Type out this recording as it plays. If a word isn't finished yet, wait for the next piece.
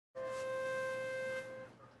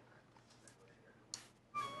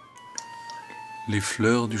Les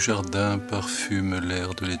fleurs du jardin parfument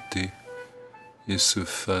l'air de l'été et se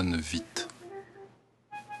fanent vite.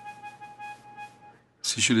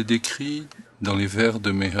 Si je les décris dans les vers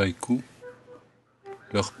de mes haïkus,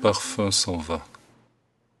 leur parfum s'en va.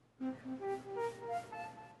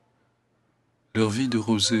 Leur vie de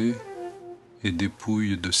rosée et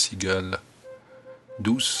dépouille de cigale,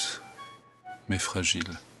 douce mais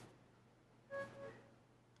fragile.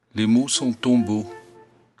 Les mots sont tombeaux,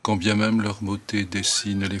 quand bien même leur beauté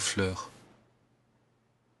dessine les fleurs.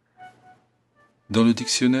 Dans le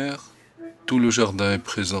dictionnaire, tout le jardin est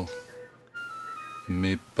présent,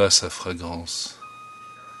 mais pas sa fragrance.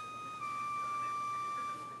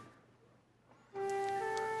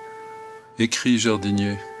 Écris,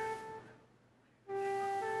 jardinier,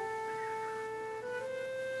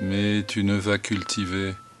 mais tu ne vas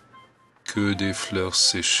cultiver que des fleurs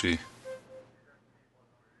séchées.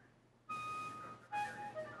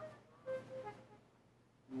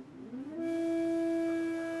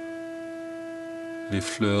 Les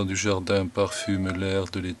fleurs du jardin parfument l'air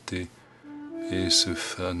de l'été et se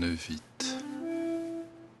fanent vite.